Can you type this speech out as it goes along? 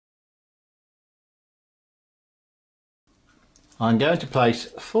I'm going to place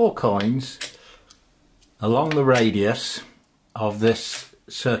 4 coins along the radius of this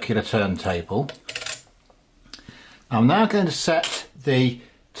circular turntable. I'm now going to set the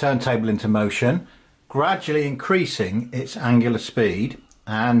turntable into motion, gradually increasing its angular speed,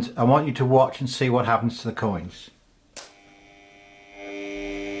 and I want you to watch and see what happens to the coins.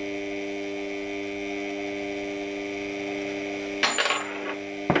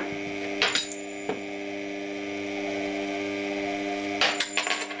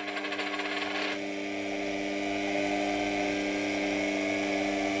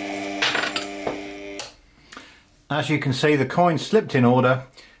 As you can see, the coins slipped in order,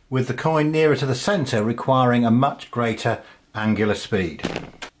 with the coin nearer to the centre requiring a much greater angular speed.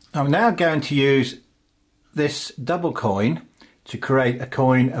 I'm now going to use this double coin to create a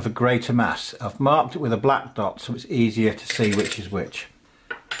coin of a greater mass. I've marked it with a black dot so it's easier to see which is which.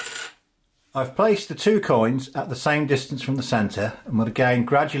 I've placed the 2 coins at the same distance from the centre and will again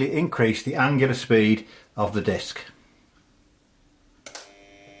gradually increase the angular speed of the disc.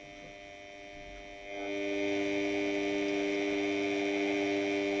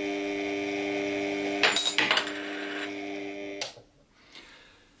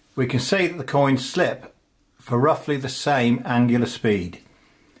 We can see that the coins slip for roughly the same angular speed.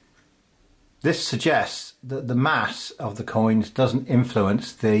 This suggests that the mass of the coins doesn't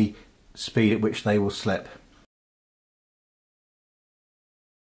influence the speed at which they will slip.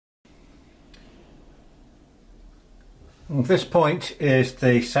 And this point is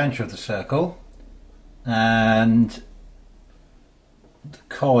the centre of the circle, and the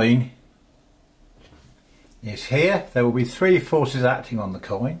coin is here. There will be 3 forces acting on the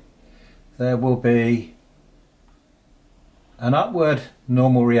coin. There will be an upward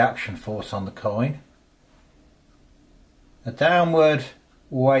normal reaction force on the coin, a downward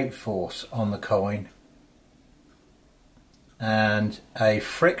weight force on the coin, and a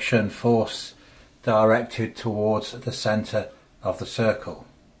friction force directed towards the centre of the circle.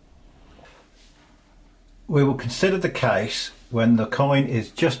 We will consider the case when the coin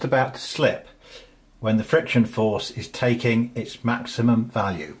is just about to slip, when the friction force is taking its maximum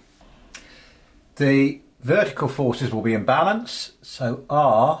value. The vertical forces will be in balance, so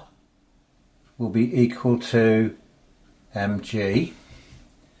R will be equal to mg.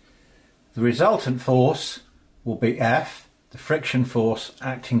 The resultant force will be F, the friction force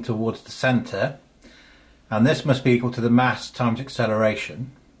acting towards the centre, and this must be equal to the mass times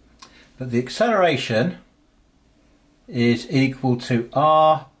acceleration. But the acceleration is equal to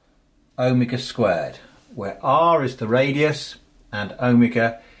R omega squared, where R is the radius and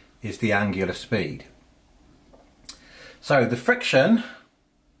omega is the angular speed. So the friction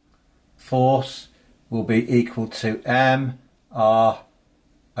force will be equal to m r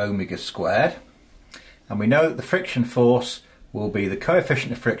omega squared, and we know that the friction force will be the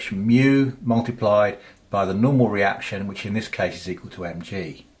coefficient of friction mu multiplied by the normal reaction, which in this case is equal to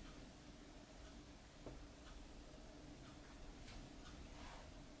mg.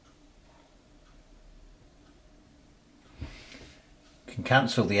 Can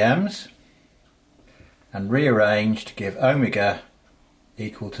cancel the m's and rearrange to give omega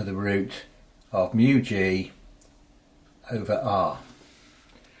equal to the root of mu g over r.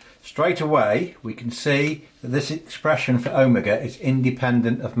 Straight away we can see that this expression for omega is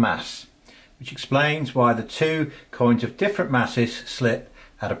independent of mass, which explains why the 2 coins of different masses slip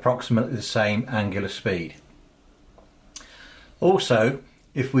at approximately the same angular speed. Also,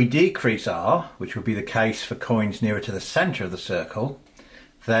 if we decrease r, which would be the case for coins nearer to the centre of the circle,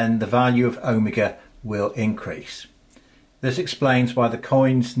 then the value of omega will increase. This explains why the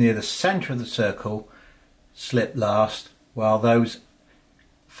coins near the centre of the circle slip last, while those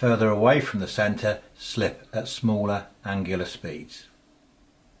further away from the centre slip at smaller angular speeds.